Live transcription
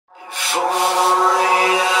Hello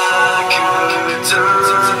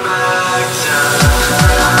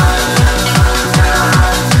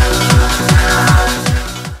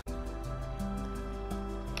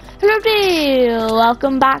there,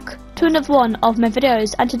 welcome back to another one of my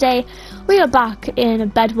videos, and today we are back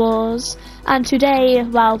in Bedwars, and today,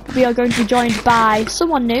 well, we are going to be joined by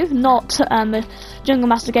someone new, not Jungle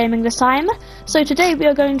Master Gaming this time. So today we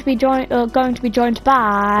are going to be joined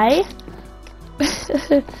by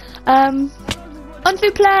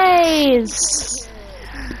Unfu Plays.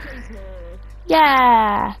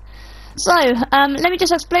 Yeah. So let me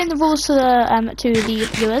just explain the rules to the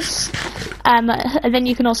viewers, and then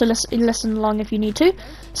you can also listen along if you need to.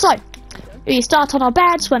 So we start on our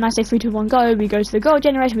beds. When I say 3, 2, 1, go, we go to the gold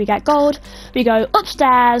generator, we get gold. We go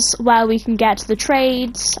upstairs where we can get the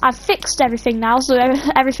trades. I've fixed everything now, so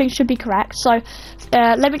everything should be correct. So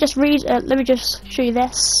let me just show you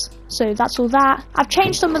this. So that's all that. I've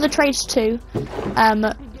changed some of the trades too.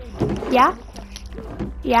 Yeah.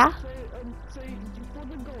 Yeah.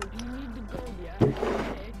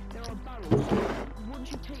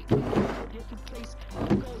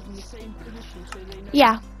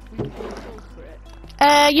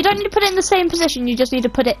 You don't need to put it in the same position, you just need to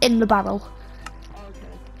put it in the barrel.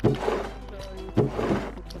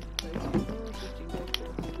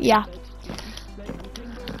 Yeah.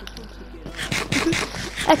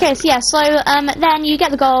 Okay, so yeah, then you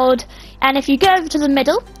get the gold, and if you go over to the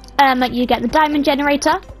middle, you get the diamond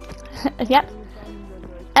generator. Yep.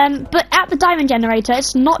 But at the diamond generator,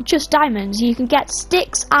 it's not just diamonds. You can get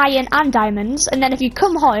sticks, iron, and diamonds. And then if you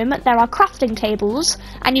come home, there are crafting tables,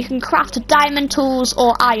 and you can craft diamond tools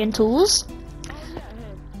or iron tools.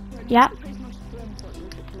 Yep.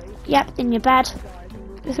 Yep, in your bed.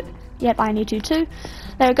 Yep, I need to too.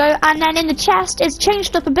 There we go. And then in the chest, it's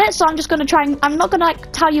changed up a bit, so I'm just going to try and... I'm not going to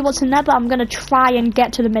tell you what's in there, but I'm going to try and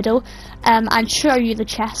get to the middle and show you the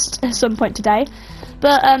chest at some point today.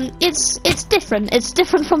 But it's different. It's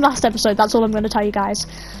different from last episode. That's all I'm going to tell you guys.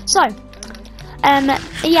 So,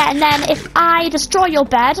 yeah, and then if I destroy your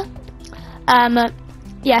bed, then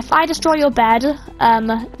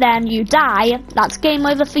you die. That's game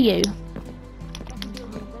over for you.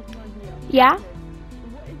 Yeah.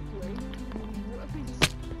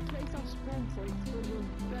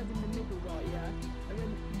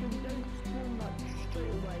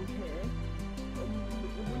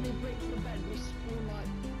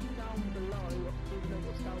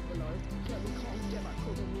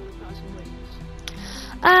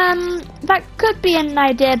 That could be an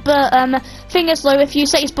idea, but thing is though, if you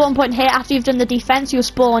set your spawn point here after you've done the defense, you'll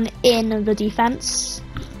spawn in the defense.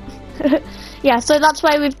 Yeah, so that's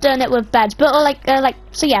why we've done it with beds. But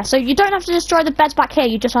so yeah, so you don't have to destroy the beds back here,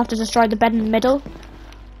 you just have to destroy the bed in the middle.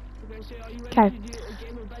 Okay.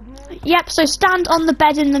 Yep, so stand on the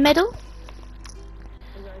bed in the middle.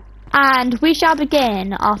 And we shall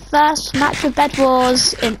begin our first match of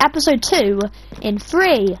Bedwars in episode 2 in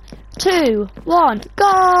 3, 2, 1,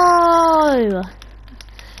 go!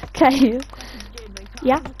 Okay.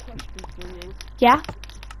 Yeah? Yeah?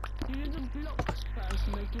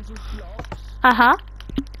 Uh-huh.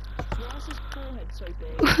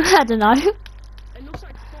 I don't know. It looks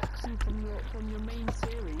like Foxy from your main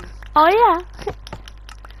series. Oh yeah.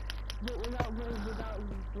 But without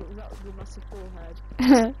the massive forehead.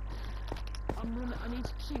 I need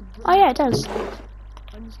to keep. Oh yeah, it does. I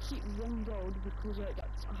need to keep 1 gold because I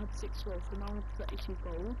had 6 gold, so now I have 32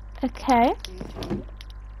 gold. Okay.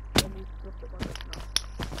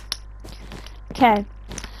 Okay.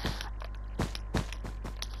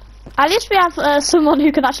 At least we have someone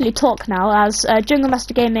who can actually talk now, as Jungle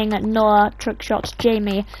Master Gaming, Noah, Trickshot,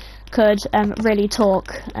 Jamie could really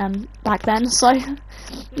talk back then. So,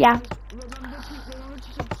 yeah.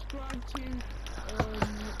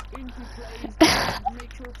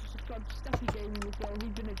 Make sure to subscribe to Steffi Gaming as well.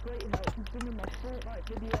 He's been a great help. He's been in my Fortnite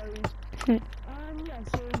videos. And yeah,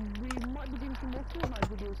 so we might be doing some more Fortnite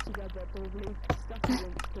videos together, probably. Steffi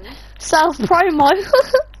wants to. Self-promo.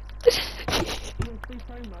 Free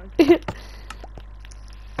promo.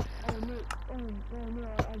 Oh no,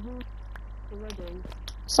 I will already.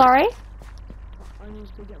 Sorry? I need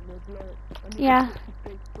to get more blood. Yeah.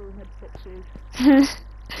 Big forehead foxes.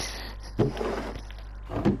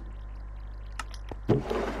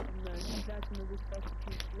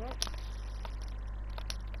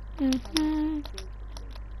 Mm-hmm.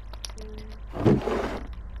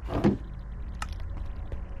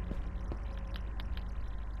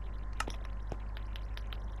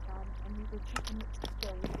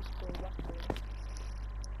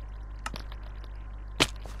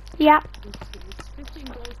 Yeah. 15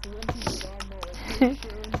 goals for 1 piece of armor, 10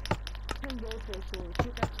 goals for a sword.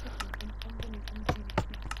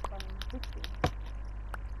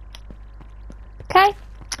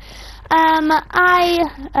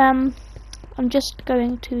 I'm just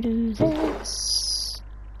going to do this.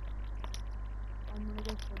 I'm gonna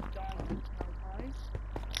go for diamonds now, guys.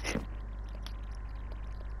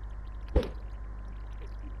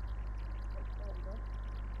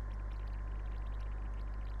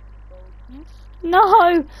 No.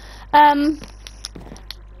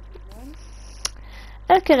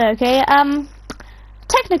 Okay.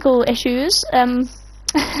 Technical issues.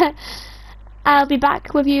 I'll be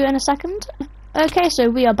back with you in a second. Okay, so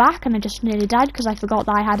we are back, and I just nearly died because I forgot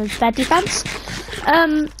that I had a bed defense.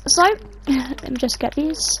 So let me just get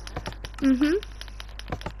these.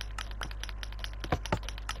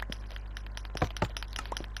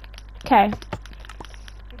 Okay.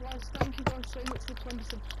 Guys, thank you guys so much for 20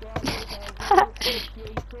 subscribers. I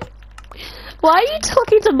really appreciate it. Why are you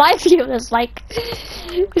talking to my viewers? Like,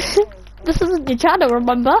 this isn't your channel,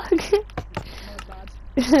 remember? My bad.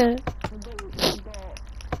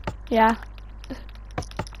 Yeah.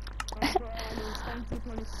 Thank you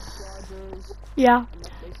 20 subscribers. Yeah. And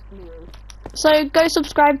that's basically all. So go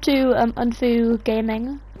subscribe to Unfu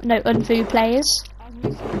Gaming. No, Unfu Plays. As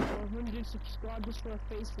we said, 100 subscribers for a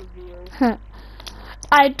face reveal.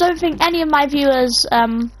 I don't think any of my viewers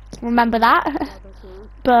remember that,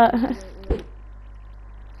 but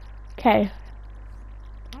okay.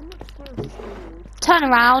 How much for a shield? Turn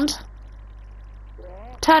around.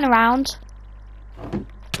 What? Turn around.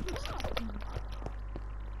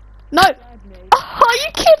 No. Scared me. Are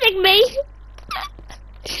you kidding me?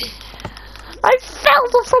 I fell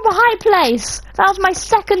from a high place. That was my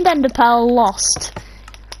second ender pearl lost.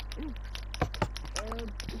 It's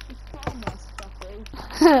just karma stuff,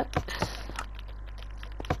 eh?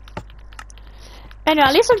 Anyway,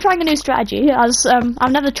 at least I'm trying a new strategy, as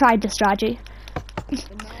I've never tried this strategy. I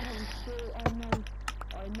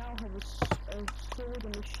now have a sword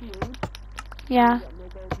and a shield. Yeah. Get more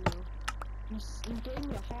gold now. You gave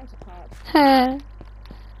me a heart attack.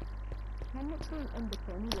 How much for an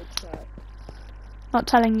undercut? You would check. Not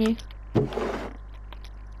telling you. Would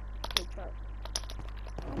check.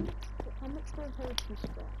 How much for a horse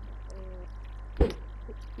stuff? 60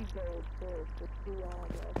 gold for 2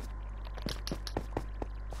 armor.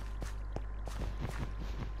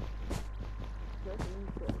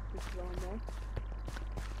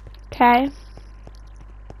 Okay.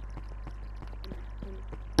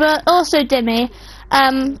 But also, Dimmy,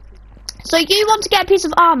 so you want to get a piece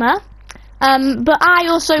of armor, but I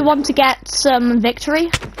also want to get some victory.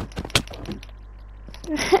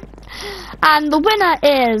 And the winner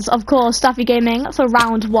is, of course, Staffy Gaming for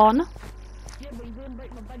round 1. Yeah, but you didn't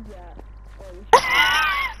break my bed yet.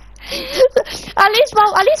 At least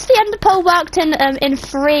the ender pearl worked in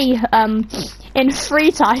 3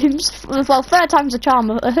 times. Well, 3rd time's a charm,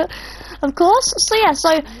 of course. So yeah,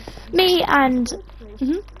 so me and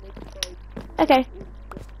okay,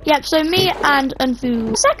 yep. So me and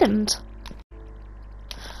Unfu second.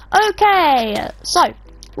 Okay, so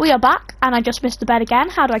we are back, and I just missed the bed again.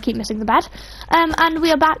 How do I keep missing the bed? And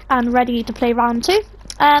we are back and ready to play round 2.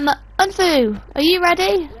 Unfu, are you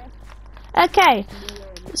ready? Okay.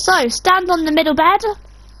 So, stand on the middle bed,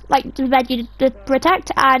 like the bed you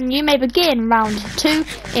protect, and you may begin round 2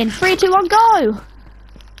 in 3, 2, 1, go!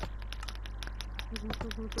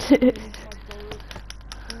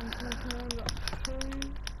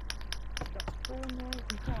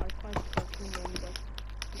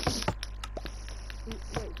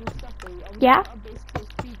 Yeah?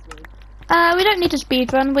 We don't need to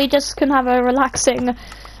speedrun, we just can have a relaxing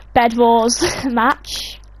Bed Wars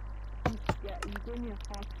match.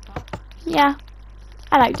 Yeah,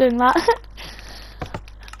 I like doing that.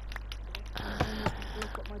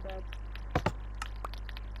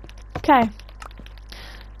 Okay.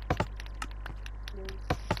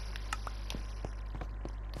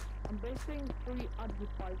 I'm basing free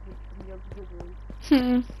advertisements from your videos.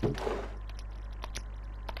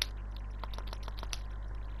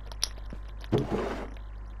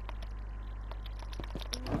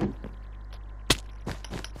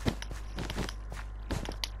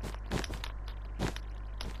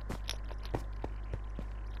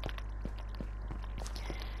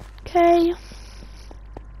 Okay.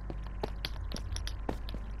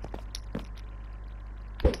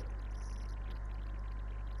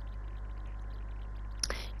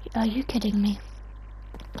 Are you kidding me?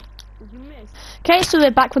 Okay, so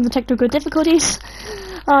we're back from the technical difficulties.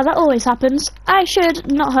 Oh, that always happens. I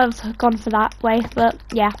should not have gone for that way, but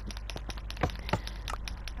yeah.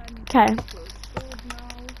 Okay.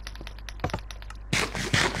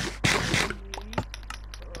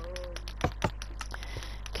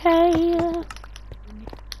 Okay.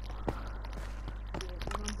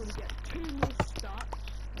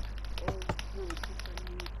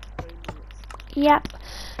 Yep.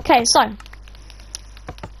 Okay, so. There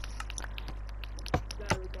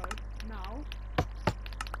we go. Now,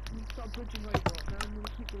 you start bridging over. Now I'm going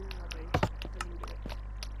to keep building our base. I need it.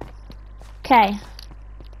 Okay.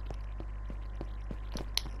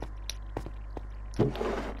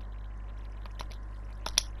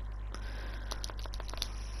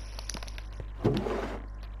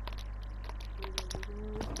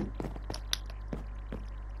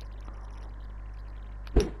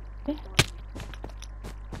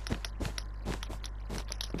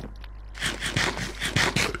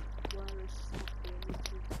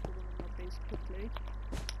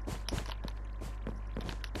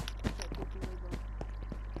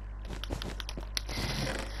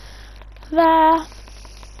 There.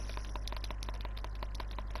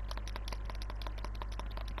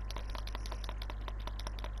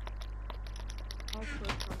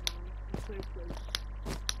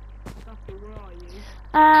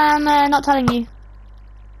 Not telling you.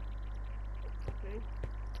 Okay.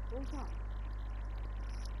 What's that?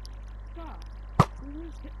 That? Who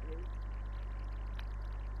just hit me?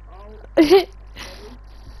 Oh.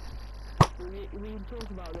 we can talk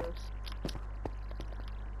about this.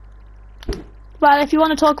 Well, if you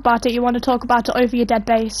want to talk about it, you want to talk about it over your dead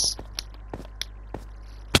base.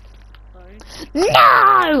 Sorry?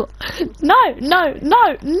 No! No, no,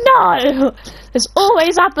 no, no! This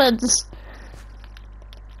always happens.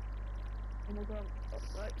 Oh my god.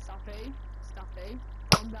 Right, Staffy,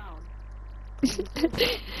 calm down.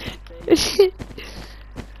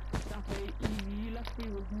 Staffy, you left me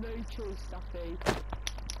with no choice, Staffy.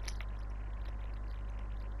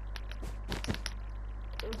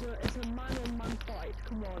 It's a man-on-man fight,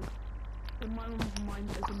 come on. It's a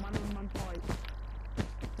man-on-man fight.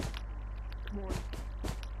 Come on.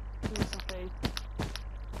 Come on, Staffy.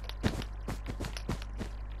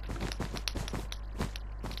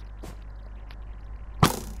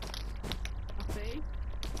 Staffy,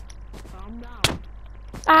 calm down.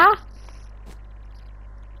 Ah!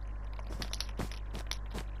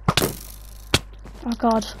 Oh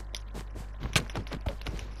god.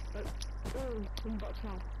 Oh, come back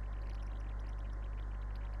now.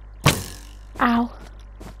 Ow.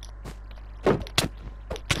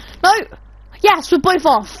 No! Yes, we're both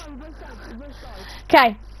off.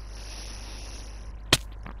 Okay.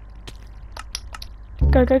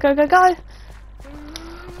 Go, go, go, go, go.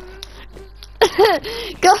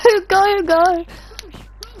 Go, go, go.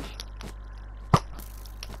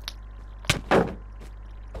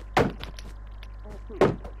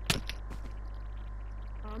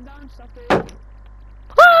 Calm down, Staffy.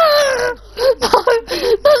 Ah!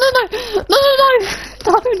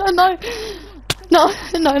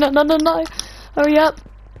 No. Hurry up.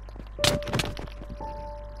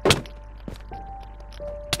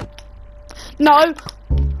 No. I've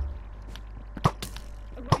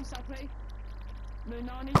got you, Staffy. No,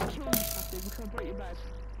 now I need to kill you, Staffy, because I broke your bed.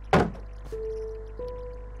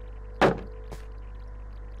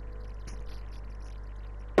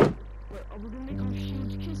 Wait, are we gonna make our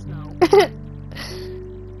shields kiss now?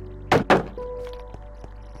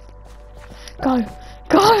 Go.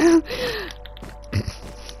 Go.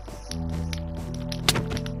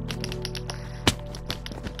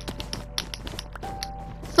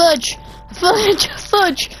 Fudge. Fudge.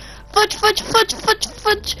 Fudge. Fudge. Fudge. Fudge. Fudge.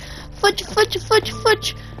 Fudge. Fudge. Fudge. Fudge.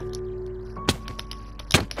 Fudge.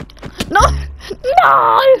 No.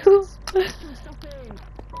 No.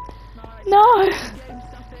 No.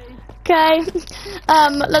 Okay.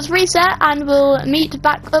 Let's reset and we'll meet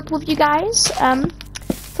back up with you guys.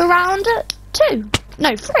 For round 2.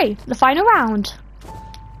 No, 3. The final round.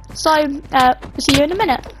 So, see you in a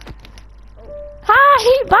minute.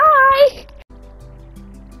 Hi. Bye.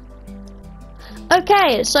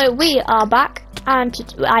 Okay, so we are back, and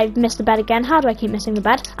I've missed the bed again. How do I keep missing the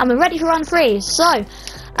bed? And we're ready for round 3. So,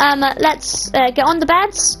 let's get on the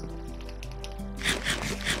beds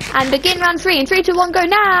and begin round 3. In 3, 2, 1, go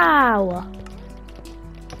now.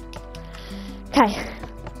 Okay.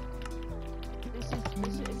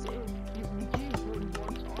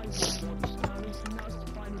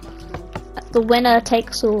 The winner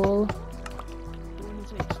takes all.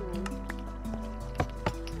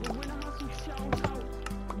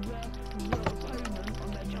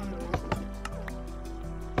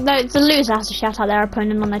 No, the loser has to shout out their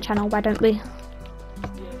opponent on their channel, why don't we?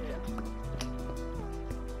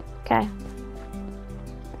 Okay.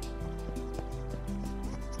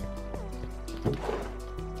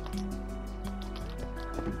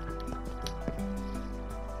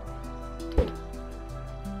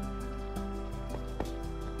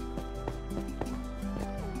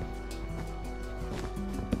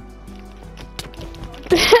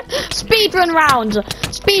 Speedrun round.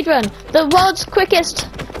 Speedrun. The world's quickest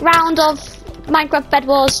round of Minecraft Bed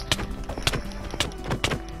Wars.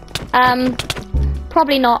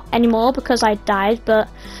 Probably not anymore because I died, but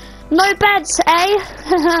no beds,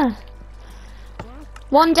 eh?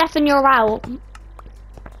 One death and you're out.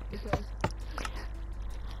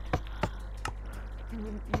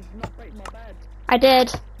 I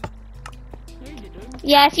did.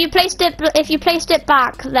 Yeah, if you placed it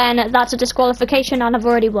back, then that's a disqualification, and I've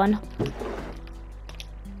already won.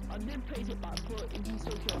 I did place it back, but if you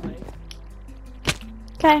still shot me.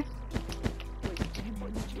 Okay. Wait,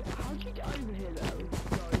 how did you get over here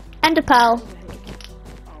though? Sorry. Ender pearl. Oh.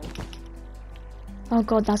 Oh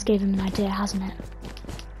god, that's gave him an idea, hasn't it?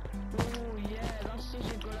 Oh yeah, that's such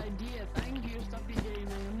a good idea. Thank you, Stuffy Gaming.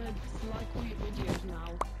 I'm gonna like all your videos now.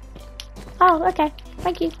 Oh, okay.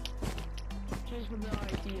 Thank you. Cheers for the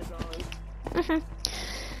idea, guys.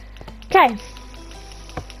 Okay.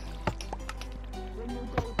 One more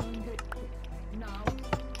goal and get now.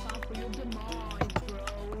 Time for your demise,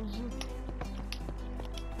 bros.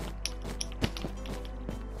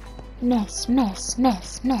 Miss, miss,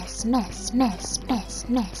 miss, miss, miss, miss, miss,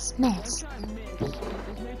 miss, miss. Try and miss.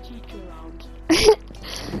 There's no teacher around.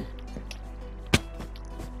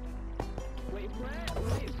 Wait for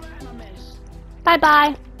it, and I miss. Bye bye.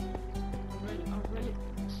 I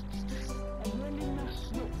really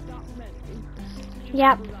messed up that many. Just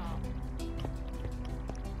Yep. for that.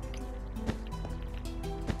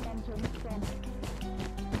 Come to next one.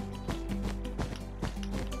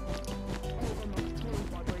 Oh, my toes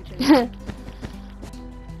vibrating.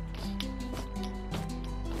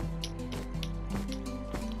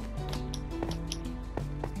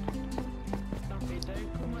 Duffy, don't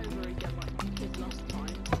come over again like you did last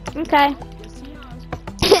time. Okay. Yes, he has.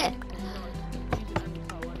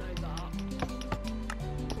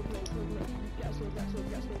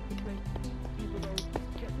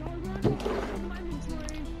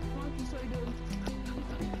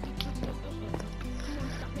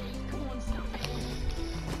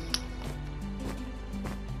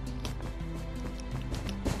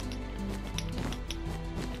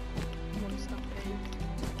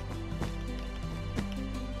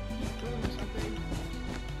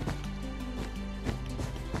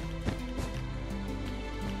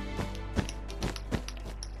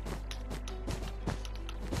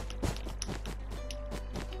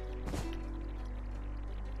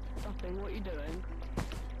 What are you doing?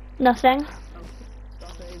 Nothing.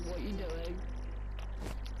 Duffy, what are you doing?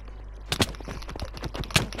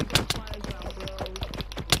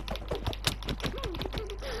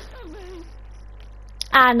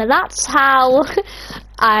 And that's how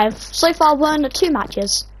I've so far won 2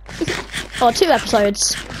 matches. Or 2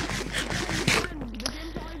 episodes.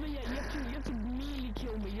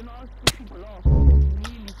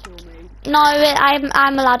 No,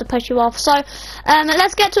 I'm allowed to push you off. So,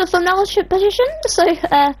 let's get to a thumbnail position. So,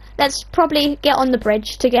 let's probably get on the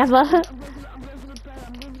bridge together.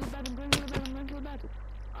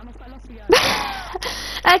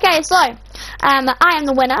 Okay, so, I am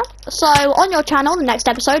the winner. So, on your channel, the next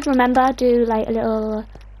episode, remember, do like a little,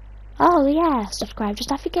 oh yeah, subscribe to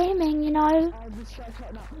Stuffy Gaming, you know.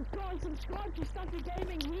 Guys, subscribe to Stuffy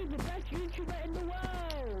Gaming. He's the best YouTuber in the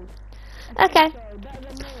world. Okay. Better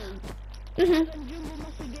than me. Mhm.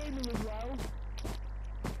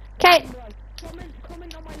 Okay. Okay.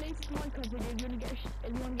 Comment on my latest Minecraft video if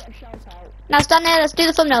you want to get a shout out. Now it's done there. Let's do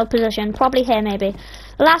the thumbnail position. Probably here, maybe.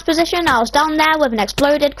 The last position, I was down there with an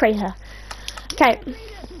exploded crater. Okay.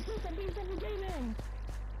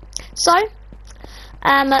 So,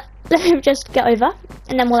 let me just get over,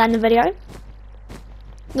 and then we'll end the video.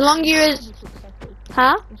 The longer you is,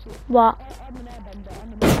 huh? What? I'm an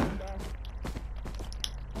airbender.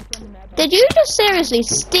 Did you just seriously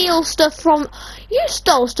steal stuff from? You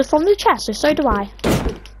stole stuff from the chest, so do I.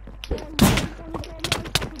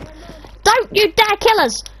 Don't you dare kill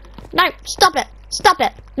us! No, stop it! Stop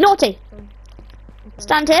it! Naughty!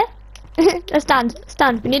 Stand here. Let's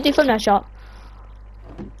stand. We need to do thumbnail shot.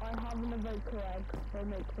 I have an evoker egg. I'll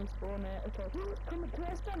make them spawn it. Okay. Can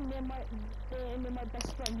I stand near my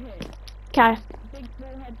best friend here? Okay. Big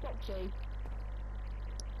forehead Foxy.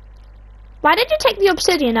 Why did you take the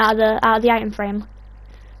obsidian out of the item frame?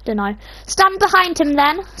 Don't know. Stand behind him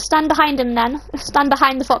then. Stand behind him then. Stand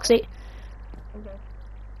behind the foxy.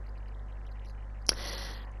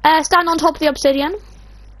 Okay. Stand on top of the obsidian.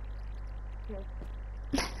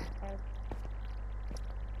 Yeah.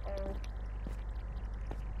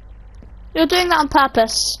 You're doing that on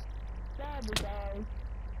purpose. There we go.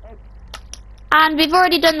 Oh. And we've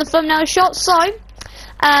already done the thumbnail shot, so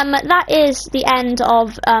that is the end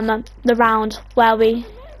of the round where we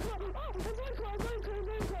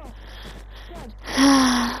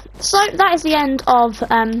So that is the end of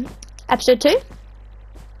episode 2.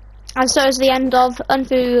 And so is the end of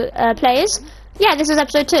Unfu Players. Yeah, this is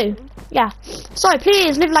episode 2. Yeah. So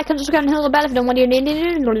please leave a like and subscribe and hit the bell if you don't want to.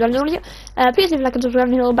 Please leave a like and subscribe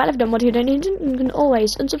and hit the bell if you don't want to. You can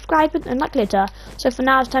always unsubscribe and like later. So for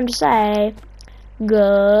now, it's time to say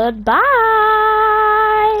goodbye.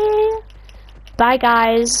 Bye,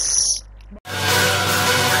 guys.